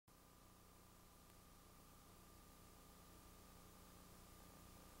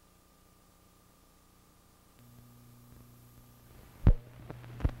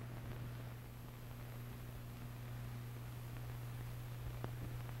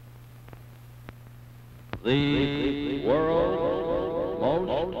The world's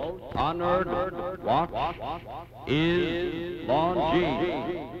most honored watch is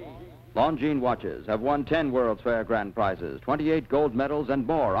Longines. Longines watches have won 10 World's Fair grand prizes, 28 gold medals, and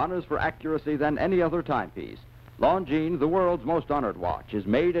more honors for accuracy than any other timepiece. Longines, the world's most honored watch, is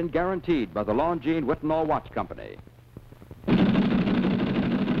made and guaranteed by the Longines Whitnall Watch Company.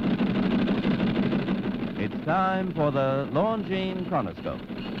 It's time for the Longines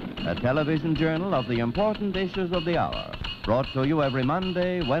Chronoscope, a television journal of the important issues of the hour, brought to you every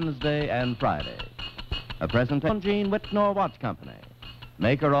Monday, Wednesday, and Friday. A presentation Longines Whitnall Watch Company,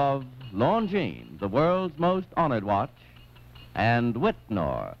 maker of Longines, the world's most honored watch, and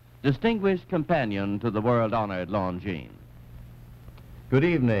Whitnall, distinguished companion to the world-honored Longines. Good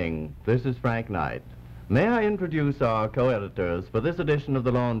evening. This is Frank Knight. May I introduce our co-editors for this edition of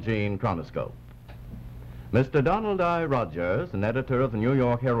the Longines Chronoscope? Mr. Donald I. Rogers, an editor of the New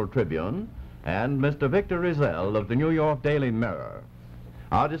York Herald Tribune, and Mr. Victor Riesel of the New York Daily Mirror.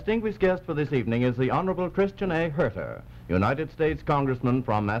 Our distinguished guest for this evening is the Honorable Christian A. Herter, United States Congressman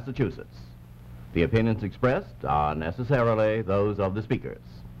from Massachusetts. The opinions expressed are necessarily those of the speakers.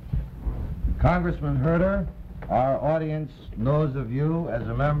 Congressman Herter, our audience knows of you as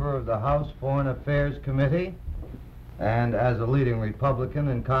a member of the House Foreign Affairs Committee and as a leading Republican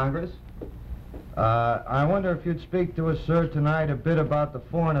in Congress. I wonder if you'd speak to us, sir, tonight a bit about the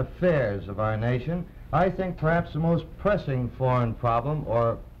foreign affairs of our nation. I think perhaps the most pressing foreign problem,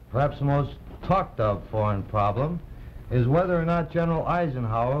 or perhaps the most talked of foreign problem, is whether or not General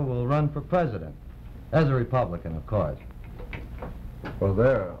Eisenhower will run for president, as a Republican, of course. Well,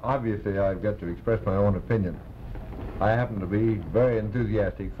 there, obviously I've got to express my own opinion. I happen to be very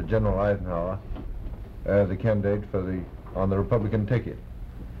enthusiastic for General Eisenhower as a candidate on the Republican ticket.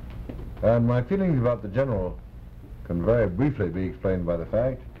 And my feelings about the general can very briefly be explained by the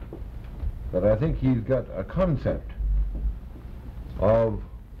fact that I think he's got a concept of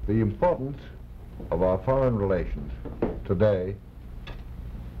the importance of our foreign relations today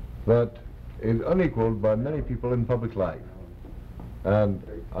that is unequaled by many people in public life. And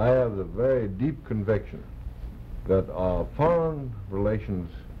I have the very deep conviction that our foreign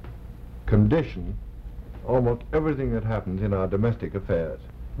relations condition almost everything that happens in our domestic affairs.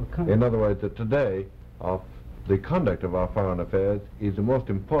 In other words, that today the conduct of our foreign affairs is the most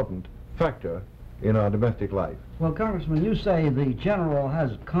important factor in our domestic life. Well, Congressman, you say the general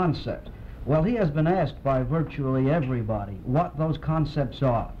has concepts. Well, he has been asked by virtually everybody what those concepts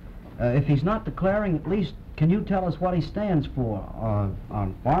are. If he's not declaring, at least can you tell us what he stands for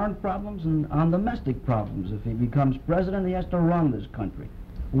on foreign problems and on domestic problems? If he becomes president, he has to run this country.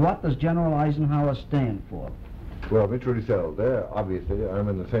 What does General Eisenhower stand for? Well, Mr. Riesel, there, obviously, I'm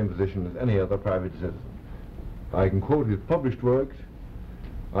in the same position as any other private citizen. I can quote his published works.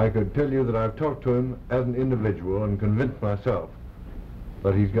 I could tell you that I've talked to him as an individual and convinced myself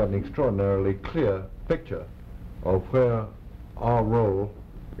that he's got an extraordinarily clear picture of where our role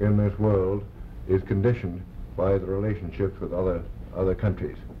in this world is conditioned by the relationships with other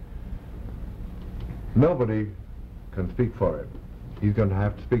countries. Nobody can speak for him. He's going to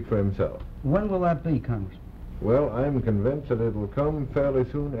have to speak for himself. When will that be, Congressman? Well, I'm convinced that it will come fairly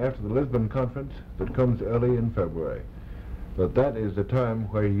soon after the Lisbon conference that comes early in February. That is the time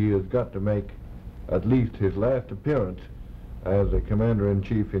where he has got to make at least his last appearance as a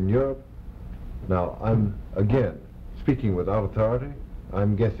commander-in-chief in Europe. Now, I'm, again, speaking without authority,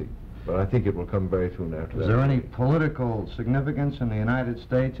 I'm guessing, but I think it will come very soon after that. Is there any political significance in the United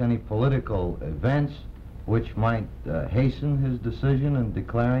States, any political events which might hasten his decision in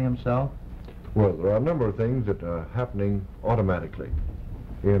declaring himself? Well, there are a number of things that are happening automatically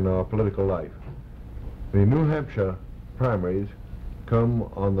in our political life. The New Hampshire primaries come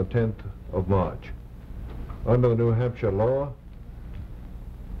on the 10th of March. Under the New Hampshire law,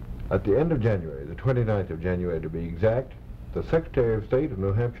 at the end of January, the 29th of January to be exact, the Secretary of State of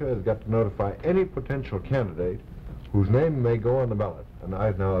New Hampshire has got to notify any potential candidate whose name may go on the ballot, and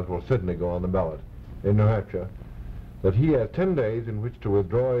Eisenhower's will certainly go on the ballot in New Hampshire, that he has 10 days in which to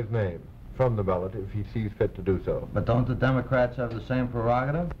withdraw his name from the ballot if he sees fit to do so. But don't the Democrats have the same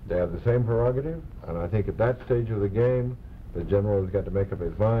prerogative? They have the same prerogative, and I think at that stage of the game, the general has got to make up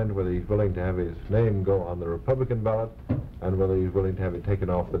his mind whether he's willing to have his name go on the Republican ballot and whether he's willing to have it taken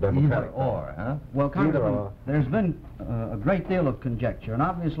off the Democratic ballot. Huh? Well, Congressman, there's been a great deal of conjecture, and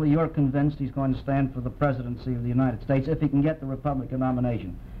obviously you're convinced he's going to stand for the presidency of the United States if he can get the Republican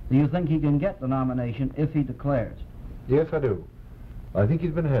nomination. Do you think he can get the nomination if he declares? Yes, I do. I think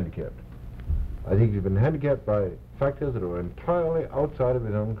he's been handicapped. I think he's been handicapped by factors that are entirely outside of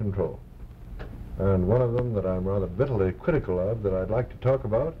his own control. And one of them that I'm rather bitterly critical of, that I'd like to talk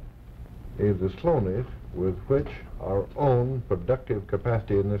about, is the slowness with which our own productive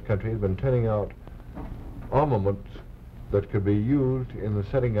capacity in this country has been turning out armaments that could be used in the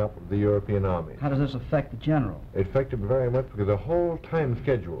setting up of the European army. How does this affect the general? It affected him very much because the whole time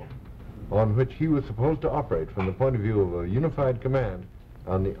schedule on which he was supposed to operate from the point of view of a unified command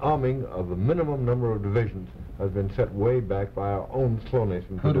on the arming of the minimum number of divisions has been set way back by our own slowness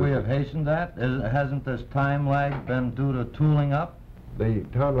in Could we have producing. hastened that? Hasn't this time lag been due to tooling up? The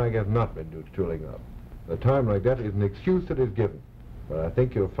time lag has not been due to tooling up. The time lag, that is an excuse that is given. But I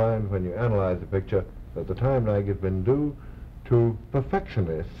think you'll find when you analyze the picture that the time lag has been due to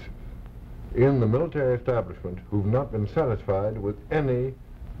perfectionists in the military establishment who've not been satisfied with any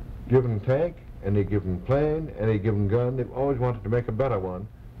given tank, any given plane, any given gun. They've always wanted to make a better one,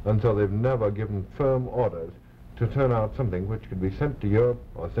 and so they've never given firm orders to turn out something which could be sent to Europe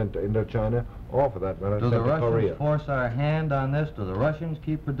or sent to Indochina, or for that matter, Do the sent to Korea. Russians force our hand on this? Do the Russians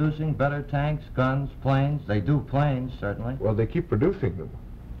keep producing better tanks, guns, planes? They do planes, certainly. Well, they keep producing them.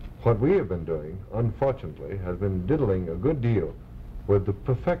 What we have been doing, unfortunately, has been diddling a good deal with the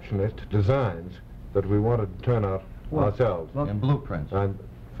perfectionist designs that we wanted to turn out ourselves. In blueprints. And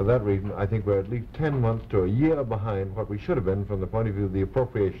for that reason, I think we're at least 10 months to a year behind what we should have been from the point of view of the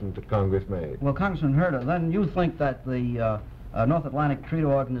appropriations that Congress made. Well, Congressman Herter, then you think that the North Atlantic Treaty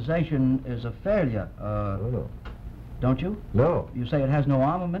Organization is a failure, No. don't you? No, You say it has no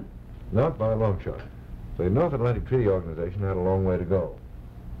armament? not by a long shot. The North Atlantic Treaty Organization had a long way to go.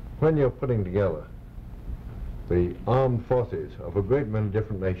 When you're putting together the armed forces of a great many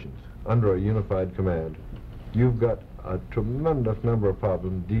different nations under a unified command, you've got a tremendous number of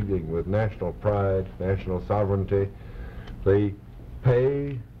problems dealing with national pride, national sovereignty, the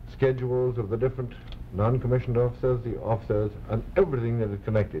pay schedules of the different non-commissioned officers, the officers, and everything that is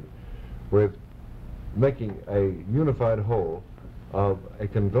connected with making a unified whole of a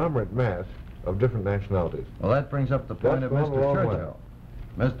conglomerate mass of different nationalities. Well, that brings up the point That's of gone a Mr. long way. Churchill.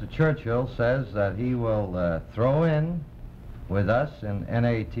 Mr. Churchill says that he will throw in with us in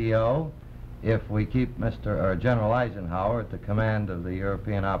NATO if we keep General Eisenhower at the command of the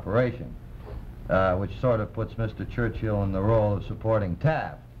European operation, which sort of puts Mr. Churchill in the role of supporting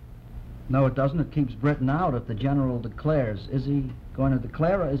Taft. No, it doesn't. It keeps Britain out if the general declares. Is he going to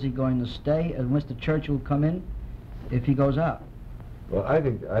declare, or is he going to stay and Mr. Churchill come in if he goes out? Well, I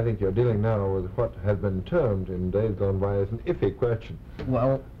think you're dealing now with what has been termed in days gone by as an iffy question.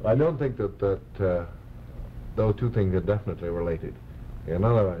 Well, I don't think that those two things are definitely related. In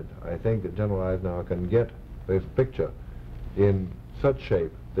other words, I think that General Eisenhower can get this picture in such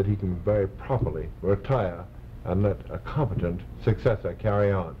shape that he can very properly retire and let a competent successor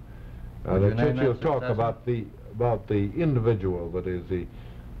carry on. Would you name Churchill's that talk successor? about the individual that is the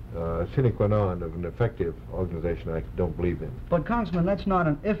sine qua non of an effective organization, I don't believe in. but Congressman, that's not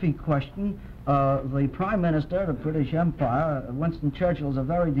an iffy question. The Prime Minister of the British Empire, Winston Churchill, is a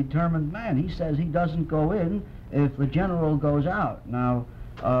very determined man. He says he doesn't go in if the general goes out. Now,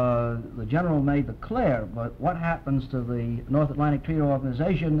 the general may declare, but what happens to the North Atlantic Treaty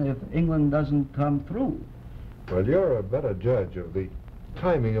Organization if England doesn't come through? Well, you're a better judge of the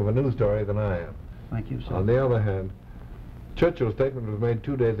timing of a news story than I am. Thank you, sir. On the other hand, Churchill's statement was made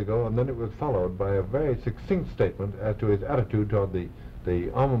 2 days ago, and then it was followed by a very succinct statement as to his attitude toward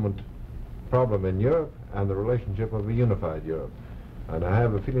the armament problem in Europe and the relationship of a unified Europe. And I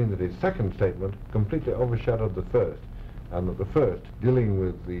have a feeling that his second statement completely overshadowed the first, and that the first, dealing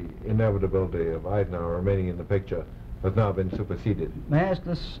with the inevitability of Eisenhower remaining in the picture, has now been superseded. May I ask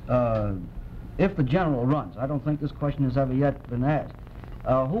this? If the general runs, I don't think this question has ever yet been asked,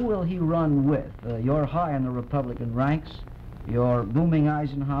 who will he run with? You're high in the Republican ranks. You're booming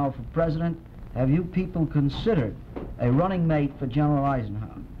Eisenhower for president. Have you people considered a running mate for General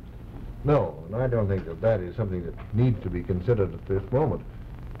Eisenhower? No, and I don't think that that is something that needs to be considered at this moment.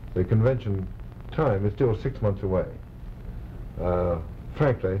 The convention time is still 6 months away.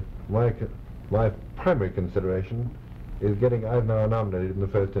 Frankly, my primary consideration is getting Eisenhower nominated in the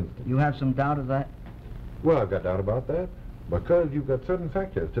first instance. You have some doubt of that? Well, I've got doubt about that, because you've got certain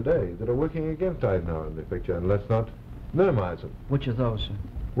factors today that are working against Eisenhower in the picture, and let's not minimize them. Which of those, sir?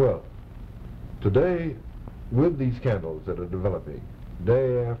 Well, today, with these scandals that are developing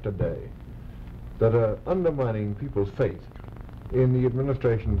day after day, that are undermining people's faith in the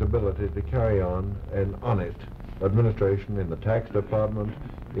administration's ability to carry on an honest administration in the tax department,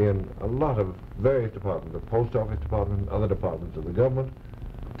 in a lot of various departments, the post office department and other departments of the government,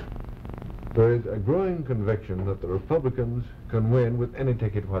 there is a growing conviction that the Republicans can win with any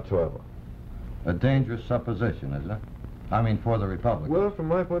ticket whatsoever. A dangerous supposition, isn't it? I mean, for the Republicans. Well, from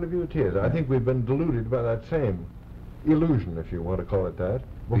my point of view, it is. I think we've been deluded by that same illusion, if you want to call it that,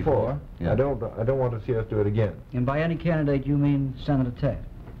 before. Yeah. I don't want to see us do it again. And by any candidate, you mean Senator Taft?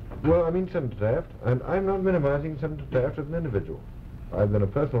 Well, I mean Senator Taft, and I'm not minimizing Senator Taft as an individual. I've been a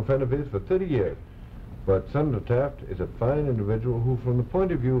personal friend of his for 30 years. But Senator Taft is a fine individual who, from the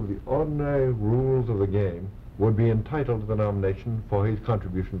point of view of the ordinary rules of the game, would be entitled to the nomination for his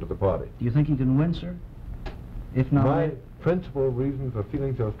contribution to the party. Do you think he can win, sir? If not... My principal reason for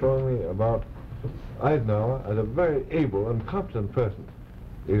feeling so strongly about Eisenhower as a very able and competent person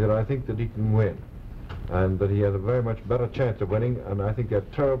is that I think that he can win, and that he has a very much better chance of winning, and I think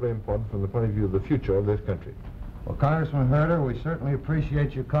that's terribly important from the point of view of the future of this country. Well, Congressman Herter, we certainly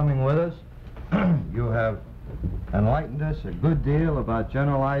appreciate you coming with us. You have enlightened us a good deal about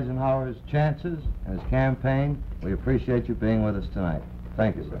General Eisenhower's chances and his campaign. We appreciate you being with us tonight.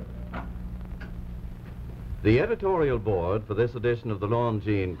 Thank you, sir. The editorial board for this edition of the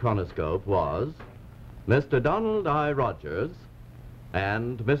Longines Chronoscope was Mr. Donald I. Rogers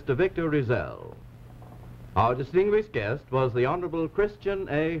and Mr. Victor Riesel. Our distinguished guest was the Honorable Christian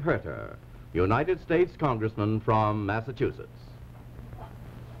A. Herter, United States Congressman from Massachusetts.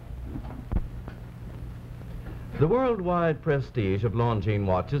 The worldwide prestige of Longines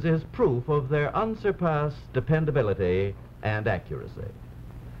watches is proof of their unsurpassed dependability and accuracy.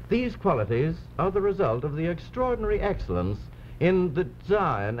 These qualities are the result of the extraordinary excellence in the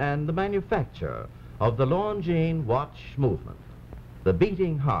design and the manufacture of the Longines watch movement, the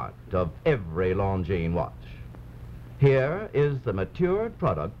beating heart of every Longines watch. Here is the matured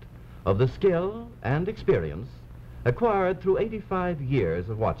product of the skill and experience acquired through 85 years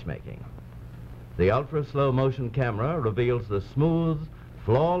of watchmaking. The ultra-slow motion camera reveals the smooth,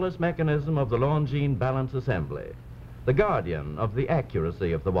 flawless mechanism of the Longines balance assembly, the guardian of the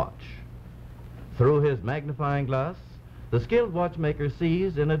accuracy of the watch. Through his magnifying glass, the skilled watchmaker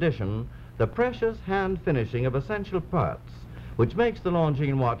sees, in addition, the precious hand finishing of essential parts, which makes the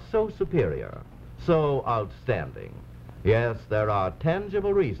Longines watch so superior, so outstanding. Yes, there are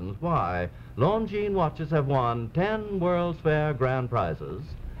tangible reasons why Longines watches have won 10 World's Fair grand prizes,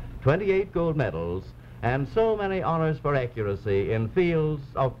 28 gold medals, and so many honors for accuracy in fields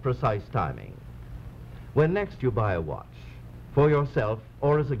of precise timing. When next you buy a watch, for yourself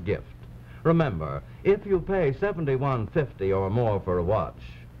or as a gift, remember, if you pay $71.50 or more for a watch,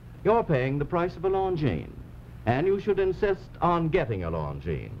 you're paying the price of a Longines, and you should insist on getting a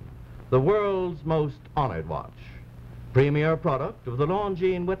Longines, the world's most honored watch, premier product of the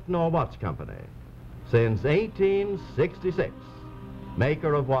Longines Whitnor Watch Company, since 1866.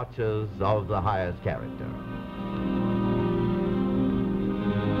 Maker of watches of the highest character.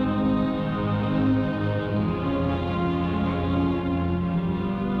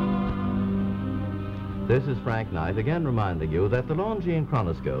 This is Frank Knight again reminding you that the Longines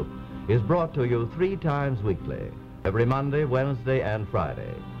Chronoscope is brought to you 3 times weekly, every Monday, Wednesday, and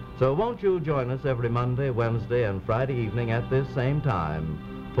Friday. So won't you join us every Monday, Wednesday, and Friday evening at this same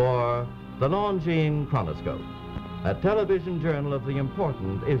time for the Longines Chronoscope, a television journal of the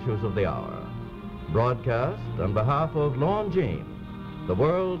important issues of the hour. Broadcast on behalf of Longines, the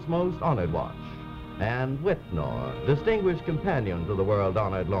world's most honored watch, and Whitnor, distinguished companion to the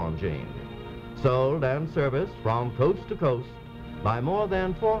world-honored Longines. Sold and serviced from coast to coast by more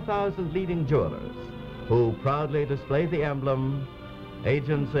than 4,000 leading jewelers who proudly display the emblem,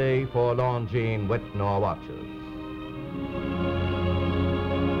 Agency for Longines Whitnor Watches.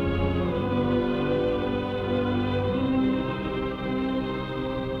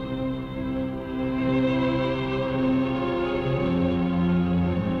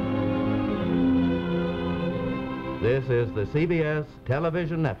 This is the CBS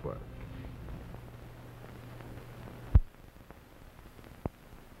Television Network.